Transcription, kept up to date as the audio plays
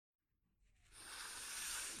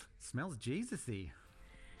Smells Jesus-y.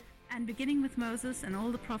 And beginning with Moses and all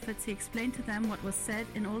the prophets, he explained to them what was said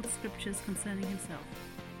in all the scriptures concerning himself.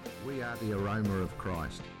 We are the aroma of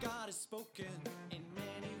Christ. God has spoken in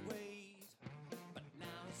many ways, but now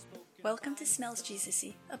he's spoken. Welcome to Smells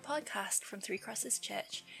Jesus-y, a podcast from Three Crosses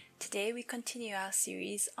Church. Today we continue our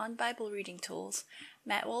series on Bible reading tools.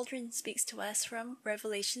 Matt Waldron speaks to us from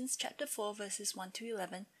Revelations chapter 4 verses 1 to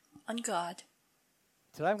 11 on God.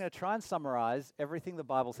 Today I'm going to try and summarize everything the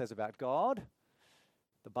Bible says about God.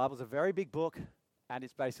 The Bible's a very big book, and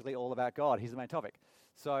it's basically all about God. He's the main topic.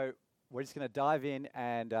 So we're just going to dive in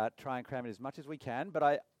and try and cram it as much as we can. But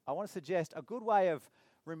I want to suggest a good way of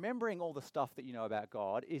remembering all the stuff that you know about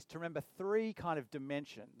God is to remember three kind of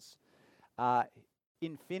dimensions.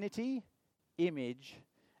 Infinity, image,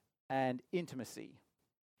 and intimacy.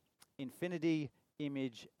 Infinity,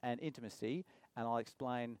 image, and intimacy. And I'll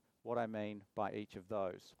explain what I mean by each of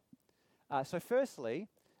those. So firstly,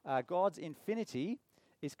 God's infinity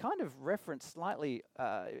is kind of referenced slightly,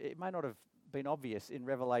 it may not have been obvious in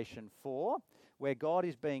Revelation 4, where God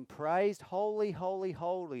is being praised. Holy, holy,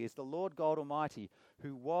 holy is the Lord God Almighty,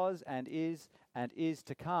 who was and is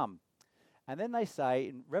to come. And then they say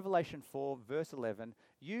in Revelation 4, verse 11,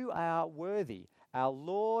 you are worthy, our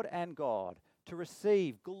Lord and God, to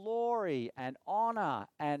receive glory and honor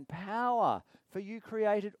and power, for you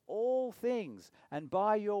created all things, and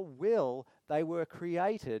by your will they were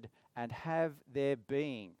created and have their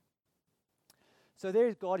being. So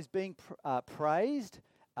there God is being praised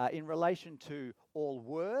in relation to all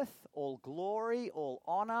worth, all glory, all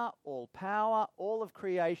honor, all power, all of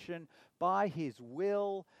creation by his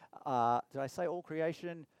will. Did I say all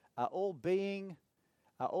creation? All being,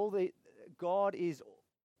 God is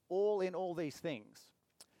all in all these things.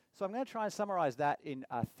 So I'm going to try and summarize that in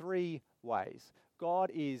three ways.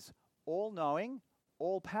 God is all-knowing,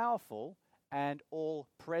 all-powerful, and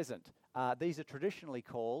all-present. These are traditionally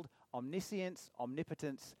called omniscience,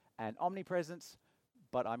 omnipotence, and omnipresence,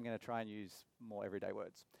 but I'm going to try and use more everyday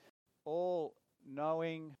words.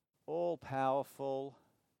 All-knowing, all-powerful,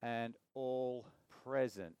 and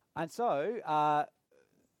all-present. And so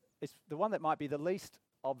it's the one that might be the least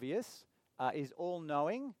obvious is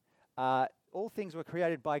all-knowing. All things were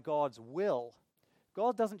created by God's will.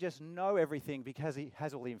 God doesn't just know everything because he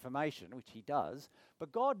has all the information, which he does,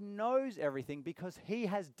 but God knows everything because he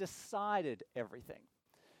has decided everything.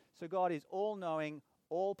 So God is all-knowing,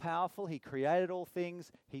 all-powerful. He created all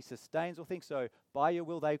things. He sustains all things. So by your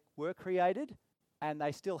will they were created and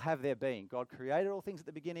they still have their being. God created all things at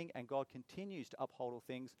the beginning and God continues to uphold all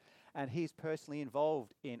things, and he's personally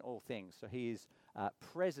involved in all things. So he is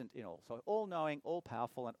present in all. So all-knowing,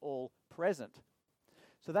 all-powerful, and all-present.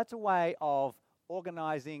 So that's a way of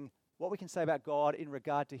organizing what we can say about God in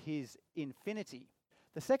regard to his infinity.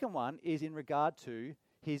 The second one is in regard to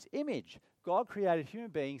his image. God created human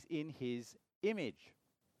beings in his image.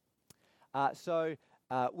 So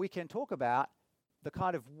we can talk about the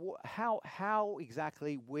kind of how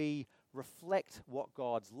exactly we reflect what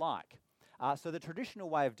God's like. So the traditional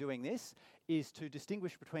way of doing this is to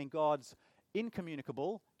distinguish between God's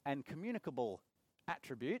incommunicable and communicable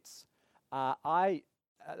attributes.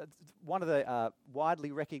 One of the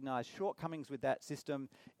widely recognized shortcomings with that system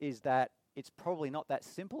is that it's probably not that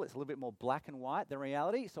simple. It's a little bit more black and white than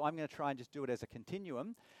reality. So I'm going to try and just do it as a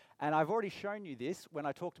continuum. And I've already shown you this when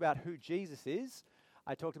I talked about who Jesus is.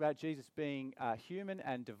 I talked about Jesus being human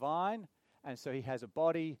and divine. And so he has a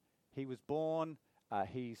body. He was born.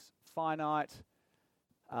 He's finite.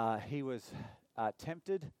 He was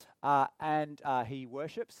tempted. And he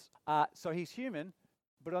worships. So he's human.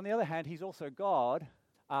 But on the other hand, he's also God.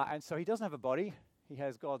 And so he doesn't have a body. He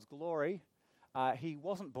has God's glory. He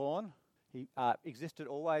wasn't born. He existed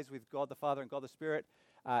always with God the Father and God the Spirit.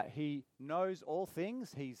 He knows all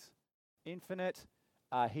things. He's infinite.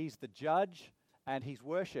 He's the judge. And he's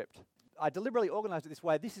worshipped. I deliberately organized it this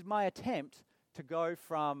way. This is my attempt to go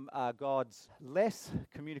from God's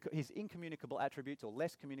his incommunicable attributes or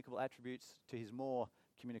less communicable attributes to his more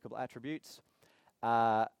communicable attributes.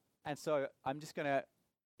 And so I'm just going to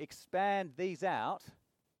expand these out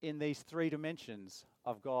in these three dimensions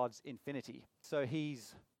of God's infinity. So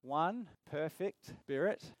he's one, perfect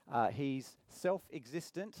spirit. He's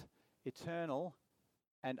self-existent, eternal,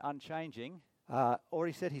 and unchanging.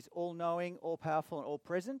 Already said he's all-knowing, all-powerful, and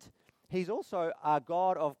all-present. He's also a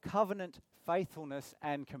God of covenant faithfulness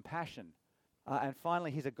and compassion. And finally,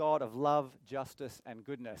 he's a God of love, justice, and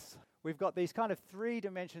goodness. We've got these kind of three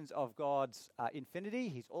dimensions of God's infinity.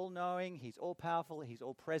 He's all-knowing, he's all-powerful, he's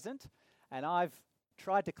all-present. And I've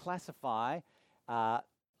tried to classify a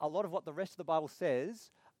lot of what the rest of the Bible says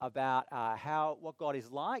about what God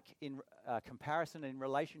is like in comparison in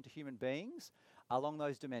relation to human beings along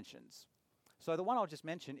those dimensions. So the one I'll just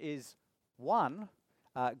mention is one.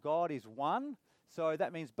 God is one. So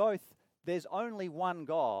that means there's only one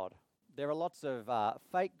God. There are lots of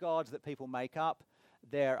fake gods that people make up.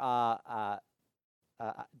 There are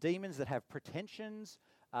demons that have pretensions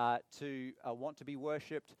to want to be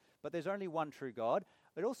worshipped, but there's only one true God.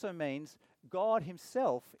 It also means God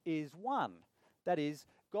himself is one. That is,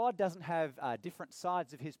 God doesn't have different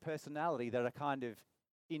sides of his personality that are kind of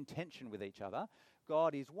in tension with each other.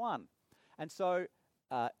 God is one. And so,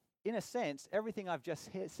 in a sense, everything I've just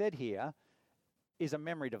said here is a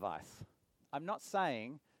memory device. I'm not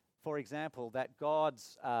saying, for example, that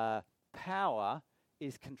God's power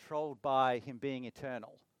is controlled by him being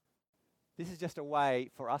eternal. This is just a way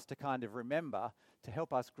for us to kind of remember to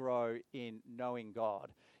help us grow in knowing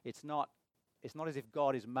God. It's not as if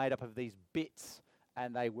God is made up of these bits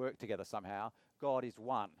and they work together somehow. God is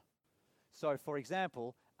one. So, for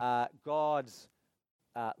example, God's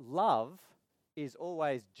love is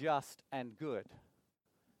always just and good.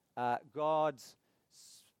 God's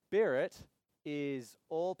spirit is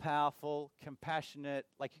all-powerful, compassionate.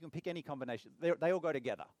 Like, you can pick any combination. They all go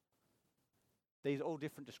together. These are all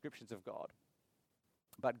different descriptions of God.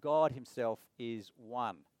 But God himself is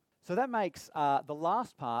one. So that makes the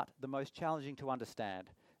last part the most challenging to understand.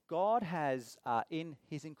 God has, in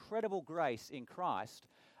his incredible grace in Christ,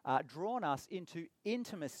 drawn us into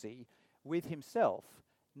intimacy with himself,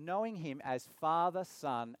 knowing him as Father,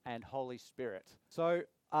 Son, and Holy Spirit. So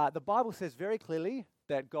the Bible says very clearly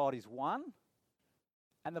that God is one,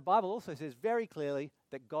 and the Bible also says very clearly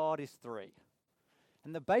that God is three.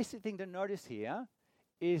 And the basic thing to notice here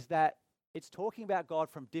is that it's talking about God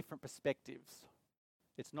from different perspectives.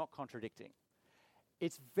 It's not contradicting.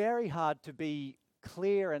 It's very hard to be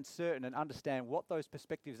clear and certain and understand what those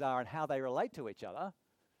perspectives are and how they relate to each other.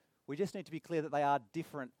 We just need to be clear that they are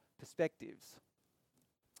different perspectives.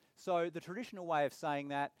 So the traditional way of saying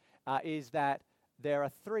that is that there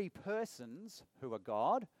are three persons who are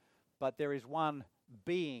God, but there is one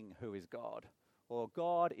being who is God. Or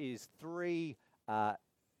God is three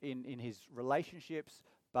in his relationships,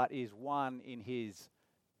 but is one in his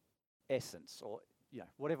essence, or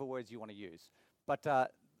whatever words you want to use. But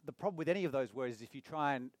the problem with any of those words is if you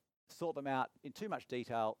try and sort them out in too much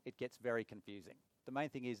detail, it gets very confusing. The main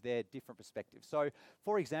thing is they're different perspectives. So,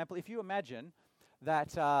 for example, if you imagine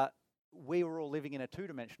that we were all living in a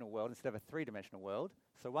two-dimensional world instead of a three-dimensional world,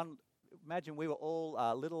 imagine we were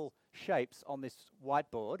all little shapes on this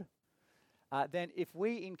whiteboard, then if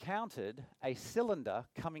we encountered a cylinder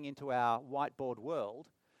coming into our whiteboard world,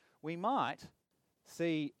 we might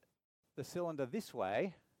see the cylinder this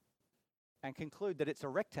way and conclude that it's a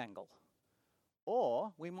rectangle.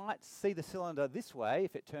 Or we might see the cylinder this way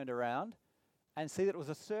if it turned around and see that it was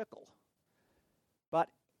a circle. But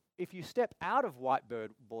if you step out of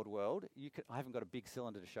whiteboard world, I haven't got a big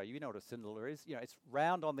cylinder to show you. You know what a cylinder is. It's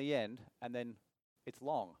round on the end and then it's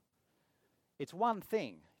long. It's one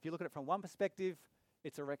thing. If you look at it from one perspective,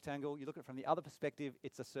 it's a rectangle. You look at it from the other perspective,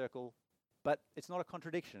 it's a circle. But it's not a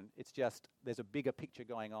contradiction. It's just there's a bigger picture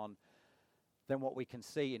going on than what we can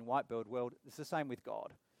see in whiteboard world. It's the same with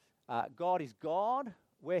God. God is God.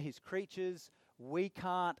 We're his creatures. We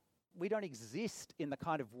don't exist in the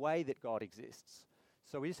kind of way that God exists.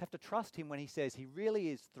 So we just have to trust him when he says he really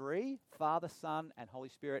is three, Father, Son, and Holy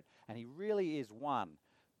Spirit, and he really is one.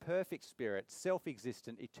 Perfect spirit,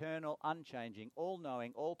 self-existent, eternal, unchanging,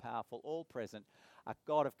 all-knowing, all-powerful, all-present, a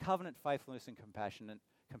God of covenant, faithfulness, and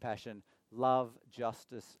compassion, love,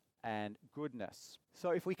 justice, and goodness.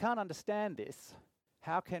 So if we can't understand this,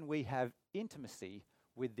 how can we have intimacy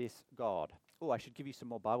with this God? Oh, I should give you some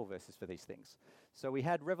more Bible verses for these things. So we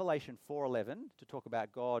had Revelation 4:11 to talk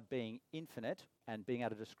about God being infinite and being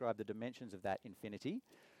able to describe the dimensions of that infinity.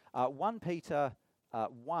 1 Peter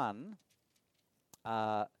 1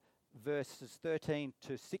 verses 13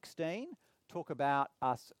 to 16 talk about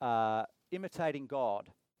us imitating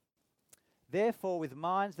God. Therefore, with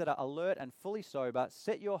minds that are alert and fully sober,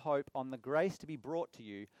 set your hope on the grace to be brought to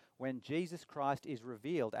you when Jesus Christ is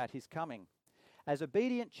revealed at his coming. As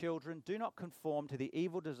obedient children, do not conform to the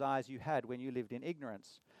evil desires you had when you lived in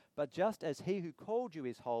ignorance. But just as he who called you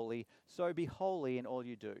is holy, so be holy in all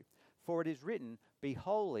you do. For it is written, be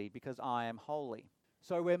holy because I am holy.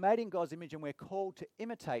 So we're made in God's image and we're called to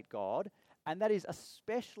imitate God, and that is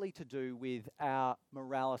especially to do with our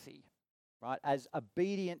morality. Right? As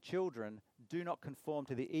obedient children, do not conform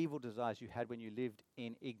to the evil desires you had when you lived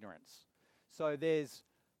in ignorance. So there's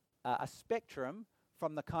a spectrum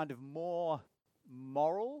from the kind of more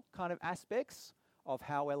moral kind of aspects of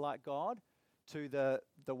how we're like God to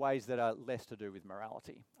the ways that are less to do with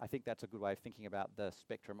morality. I think that's a good way of thinking about the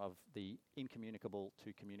spectrum of the incommunicable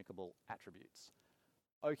to communicable attributes.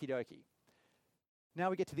 Okie dokie. Now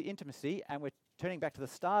we get to the intimacy, and we're turning back to the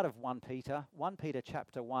start of 1 Peter, 1 Peter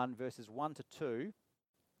chapter 1, verses 1 to 2.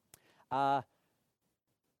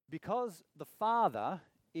 Because the Father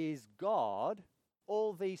is God,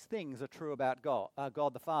 all these things are true about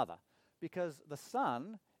God the Father. Because the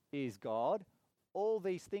Son is God, all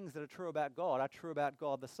these things that are true about God are true about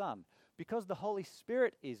God the Son. Because the Holy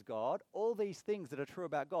Spirit is God, all these things that are true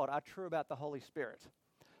about God are true about the Holy Spirit.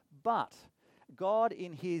 But God,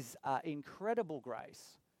 in his incredible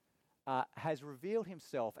grace, has revealed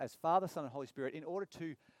himself as Father, Son, and Holy Spirit in order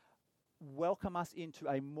to welcome us into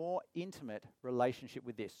a more intimate relationship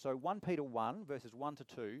with this. So 1 Peter 1, verses 1 to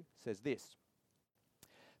 2 says this: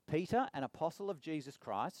 Peter, an apostle of Jesus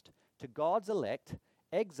Christ, to God's elect,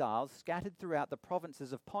 exiles scattered throughout the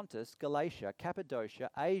provinces of Pontus, Galatia, Cappadocia,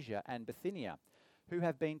 Asia, and Bithynia, who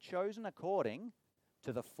have been chosen according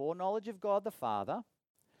to the foreknowledge of God the Father,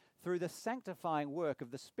 through the sanctifying work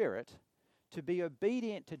of the Spirit, to be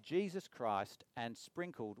obedient to Jesus Christ and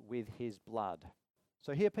sprinkled with his blood.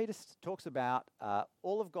 So here Peter talks about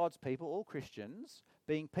all of God's people, all Christians,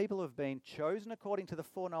 being people who have been chosen according to the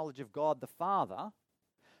foreknowledge of God the Father,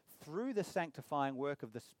 through the sanctifying work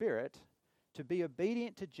of the Spirit, to be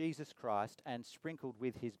obedient to Jesus Christ and sprinkled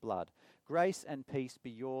with his blood. Grace and peace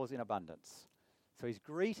be yours in abundance. So he's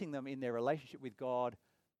greeting them in their relationship with God,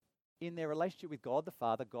 in their relationship with God the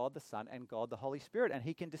Father, God the Son, and God the Holy Spirit, and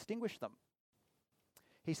he can distinguish them.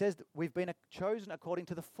 He says that we've been chosen according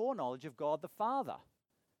to the foreknowledge of God the Father.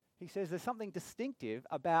 He says there's something distinctive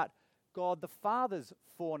about God the Father's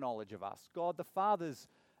foreknowledge of us, God the Father's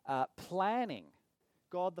planning,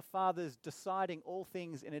 God the Father's deciding all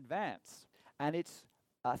things in advance. And it's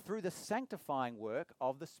through the sanctifying work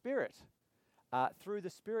of the Spirit, through the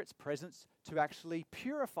Spirit's presence to actually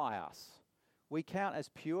purify us. We count as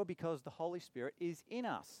pure because the Holy Spirit is in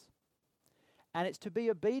us. And it's to be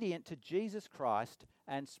obedient to Jesus Christ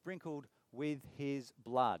and sprinkled with his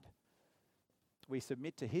blood. We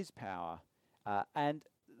submit to his power. And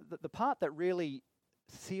the part that really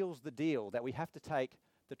seals the deal, that we have to take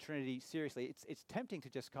the Trinity seriously, it's tempting to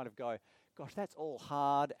just kind of go, gosh, that's all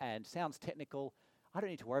hard and sounds technical. I don't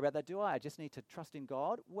need to worry about that, do I? I just need to trust in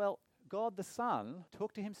God. Well, God the Son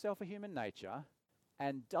took to himself a human nature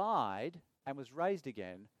and died and was raised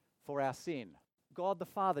again for our sin. God the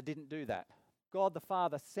Father didn't do that. God the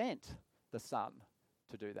Father sent the Son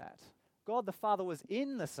to do that. God the Father was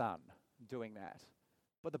in the Son doing that.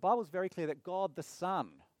 But the Bible is very clear that God the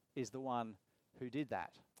Son is the one who did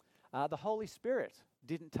that. The Holy Spirit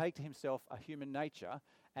didn't take to himself a human nature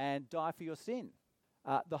and die for your sin.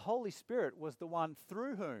 The Holy Spirit was the one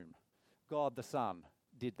through whom God the Son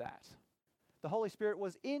did that. The Holy Spirit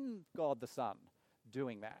was in God the Son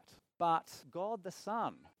doing that. But God the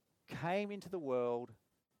Son came into the world,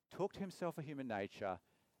 took to himself a human nature,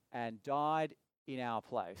 and died in our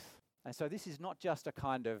place. And so this is not just a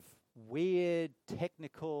kind of weird,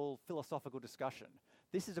 technical, philosophical discussion.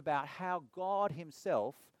 This is about how God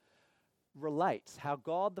himself relates, how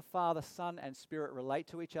God the Father, Son, and Spirit relate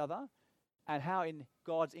to each other, and how in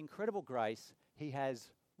God's incredible grace he has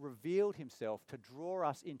revealed himself to draw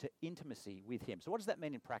us into intimacy with him. So what does that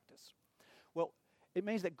mean in practice? Well, it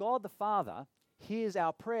means that God the Father hears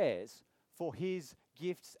our prayers for his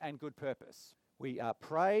gifts and good purpose. We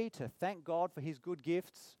pray to thank God for his good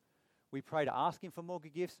gifts. We pray to ask him for more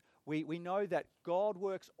good gifts. We know that God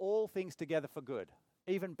works all things together for good,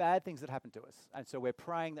 even bad things that happen to us. And so we're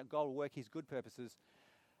praying that God will work his good purposes.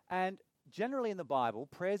 And generally in the Bible,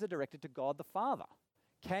 prayers are directed to God the Father.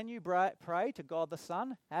 Can you pray to God the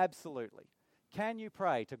Son? Absolutely. Can you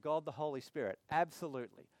pray to God the Holy Spirit?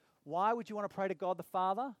 Absolutely. Why would you want to pray to God the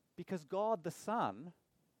Father? Because God the Son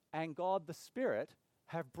and God the Spirit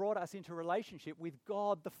have brought us into relationship with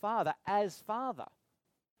God the Father as Father.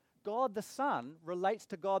 God the Son relates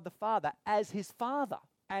to God the Father as his Father,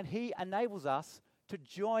 and he enables us to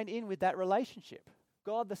join in with that relationship.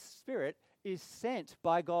 God the Spirit is sent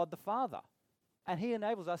by God the Father, and he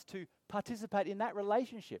enables us to participate in that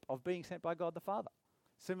relationship of being sent by God the Father.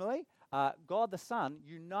 Similarly, God the Son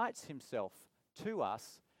unites himself to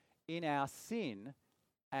us in our sin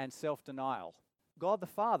and self-denial. God the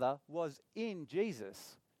Father was in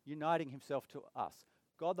Jesus, uniting himself to us.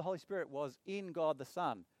 God the Holy Spirit was in God the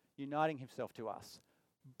Son, uniting himself to us.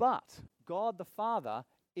 But God the Father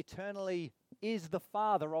eternally is the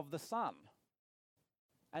Father of the Son.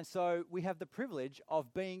 And so we have the privilege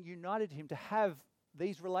of being united to him, to have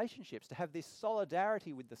these relationships, to have this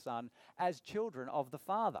solidarity with the Son as children of the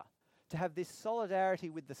Father, to have this solidarity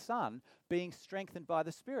with the Son, being strengthened by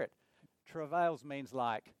the Spirit. Travails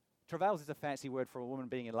travails is a fancy word for a woman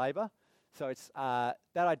being in labour. So it's that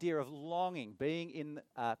idea of longing, being in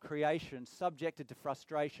creation, subjected to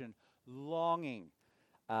frustration, longing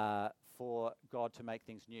for God to make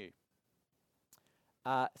things new.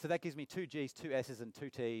 So that gives me 2 G's, 2 S's and 2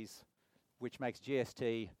 T's, which makes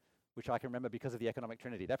GST, which I can remember because of the economic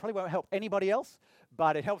trinity. That probably won't help anybody else,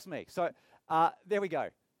 but it helps me. So there we go.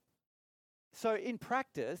 So in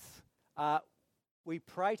practice, we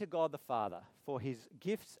pray to God the Father for his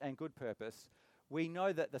gifts and good purpose. We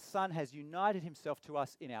know that the Son has united himself to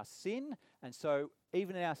us in our sin, and so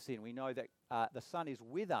even in our sin, we know that the Son is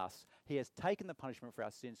with us. He has taken the punishment for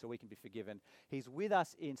our sins so we can be forgiven. He's with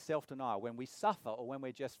us in self-denial when we suffer or when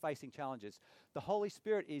we're just facing challenges. The Holy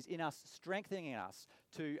Spirit is in us, strengthening us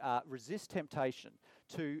to resist temptation,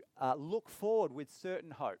 to look forward with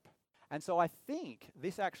certain hope. And so I think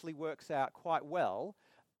this actually works out quite well,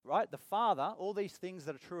 right? The Father, all these things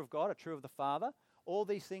that are true of God are true of the Father. All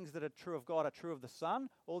these things that are true of God are true of the Son.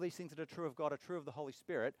 All these things that are true of God are true of the Holy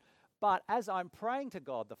Spirit. But as I'm praying to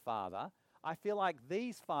God the Father, I feel like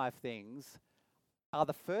these 5 things are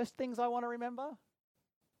the first things I want to remember.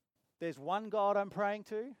 There's one God I'm praying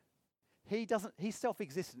to. He's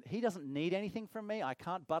self-existent. He doesn't need anything from me. I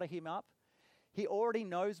can't butter him up. He already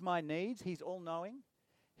knows my needs. He's all-knowing.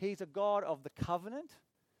 He's a God of the covenant.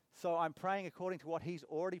 So I'm praying according to what he's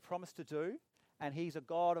already promised to do. And he's a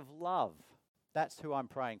God of love. That's who I'm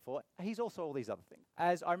praying for. He's also all these other things.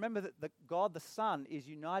 As I remember that God the Son is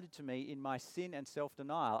united to me in my sin and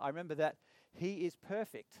self-denial, I remember that he is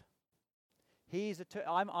perfect.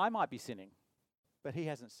 I might be sinning, but he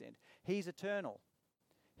hasn't sinned. He's eternal.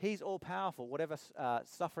 He's all-powerful, whatever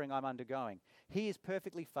suffering I'm undergoing. He is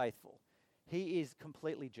perfectly faithful. He is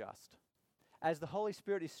completely just. As the Holy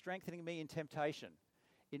Spirit is strengthening me in temptation,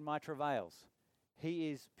 in my travails, he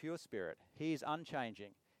is pure spirit. He is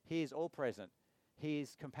unchanging. He is all-present. He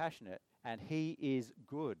is compassionate, and he is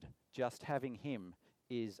good. Just having him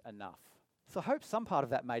is enough. So I hope some part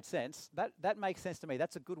of that made sense. That makes sense to me.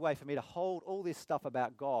 That's a good way for me to hold all this stuff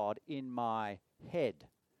about God in my head.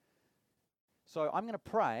 So I'm going to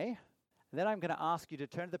pray, and then I'm going to ask you to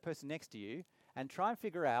turn to the person next to you and try and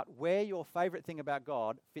figure out where your favourite thing about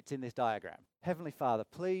God fits in this diagram. Heavenly Father,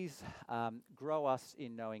 please grow us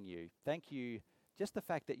in knowing you. Thank you. Just the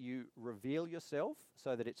fact that you reveal yourself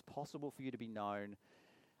so that it's possible for you to be known.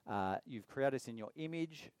 You've created us in your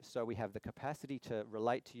image, so we have the capacity to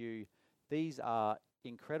relate to you. These are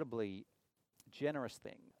incredibly generous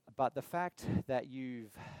things. But the fact that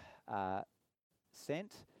you've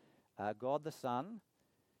sent God the Son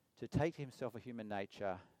to take to himself a human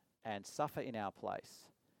nature and suffer in our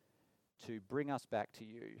place to bring us back to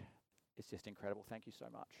you is just incredible. Thank you so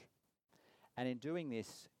much. And in doing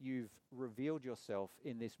this, you've revealed yourself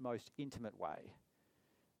in this most intimate way,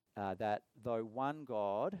 that though one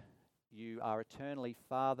God, you are eternally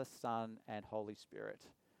Father, Son, and Holy Spirit,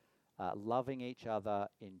 loving each other,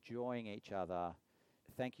 enjoying each other.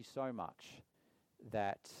 Thank you so much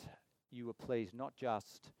that you were pleased not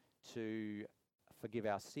just to forgive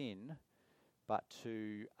our sin, but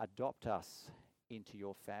to adopt us into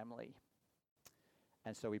your family.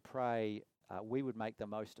 And so we pray we would make the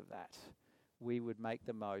most of that. We would make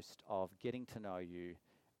the most of getting to know you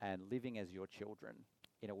and living as your children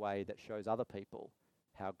in a way that shows other people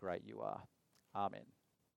how great you are. Amen.